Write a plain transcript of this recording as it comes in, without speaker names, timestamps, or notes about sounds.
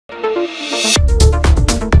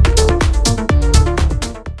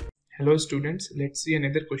Hello students, let's see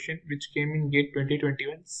another question which came in GATE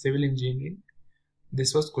 2021 Civil Engineering.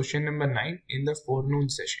 This was question number 9 in the forenoon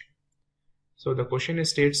session. So the question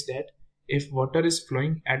states that if water is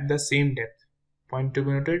flowing at the same depth, point to be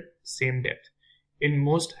noted, same depth, in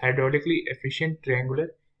most hydraulically efficient triangular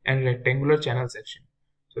and rectangular channel section.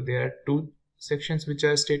 So there are two sections which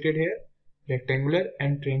are stated here, rectangular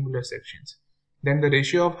and triangular sections. Then the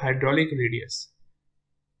ratio of hydraulic radius.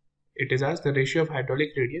 It is asked the ratio of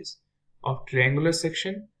hydraulic radius of triangular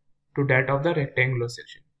section to that of the rectangular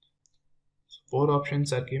section. So 4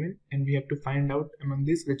 options are given and we have to find out among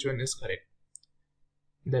these which one is correct.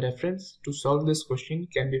 The reference to solve this question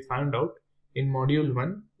can be found out in module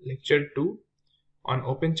 1 lecture 2 on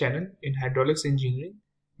open channel in hydraulics engineering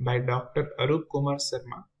by Dr. Arup Kumar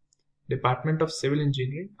Sharma, Department of Civil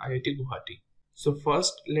Engineering, IIT Guwahati. So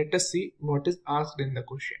first let us see what is asked in the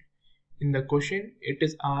question. In the question it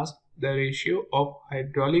is asked the ratio of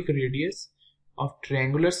hydraulic radius of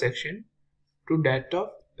triangular section to that of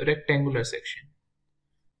rectangular section.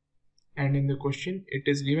 And in the question it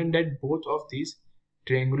is given that both of these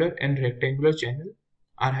triangular and rectangular channel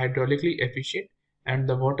are hydraulically efficient and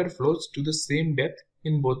the water flows to the same depth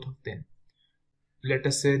in both of them. Let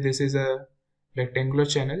us say this is a rectangular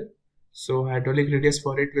channel, so hydraulic radius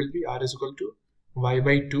for it will be r is equal to y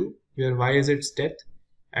by 2, where y is its depth,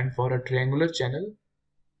 and for a triangular channel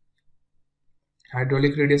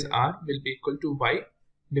hydraulic radius r will be equal to y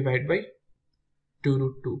divided by 2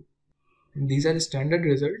 root 2. These are the standard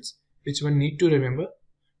results which one need to remember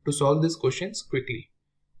to solve these questions quickly.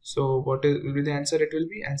 So what will be the answer? It will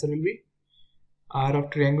be r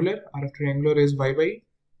of triangular is y by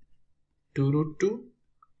 2 root 2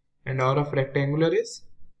 and r of rectangular is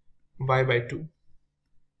y by 2.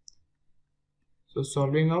 So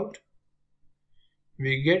solving out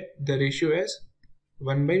we get the ratio as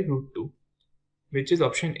 1 by root 2, which is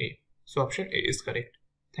option A. So option A is correct.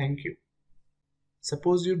 Thank you.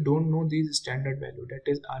 Suppose you don't know these standard value, that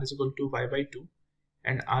is r is equal to y by 2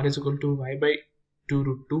 and r is equal to y by 2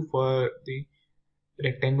 root 2 for the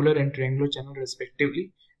rectangular and triangular channel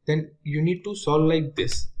respectively, then you need to solve like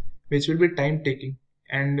this, which will be time taking,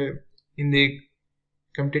 and in the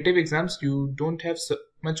competitive exams you don't have so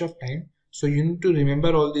much of time, so you need to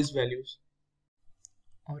remember all these values,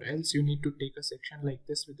 or else you need to take a section like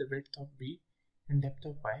this with the width of b and depth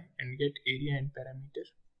of y and get area and parameter.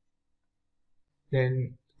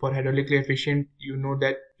 Then for hydraulically efficient you know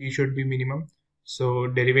that p should be minimum, so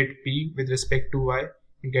derivate p with respect to y,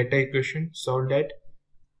 get a equation, solve that,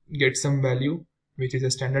 get some value which is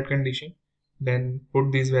a standard condition, then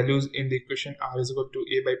put these values in the equation r is equal to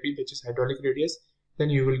a by p, which is hydraulic radius, then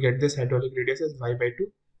you will get this hydraulic radius as y by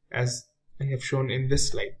 2 as I have shown in this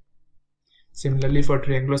slide. Similarly for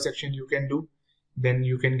triangular section you can do, then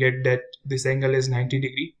you can get that this angle is 90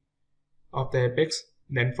 degree of the apex,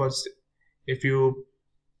 then for if you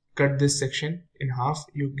cut this section in half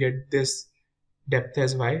you get this depth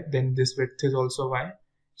as y, then this width is also y,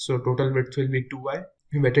 so total width will be 2y.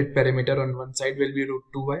 Wetted parameter on one side will be root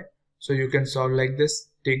 2y, so you can solve like this,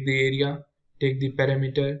 take the area, take the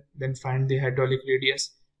parameter, then find the hydraulic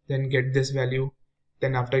radius, then get this value,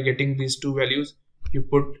 then after getting these two values you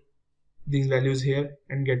put these values here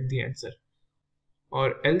and get the answer.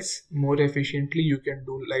 Or else more efficiently you can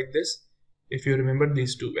do like this if you remember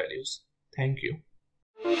these two values. Thank you.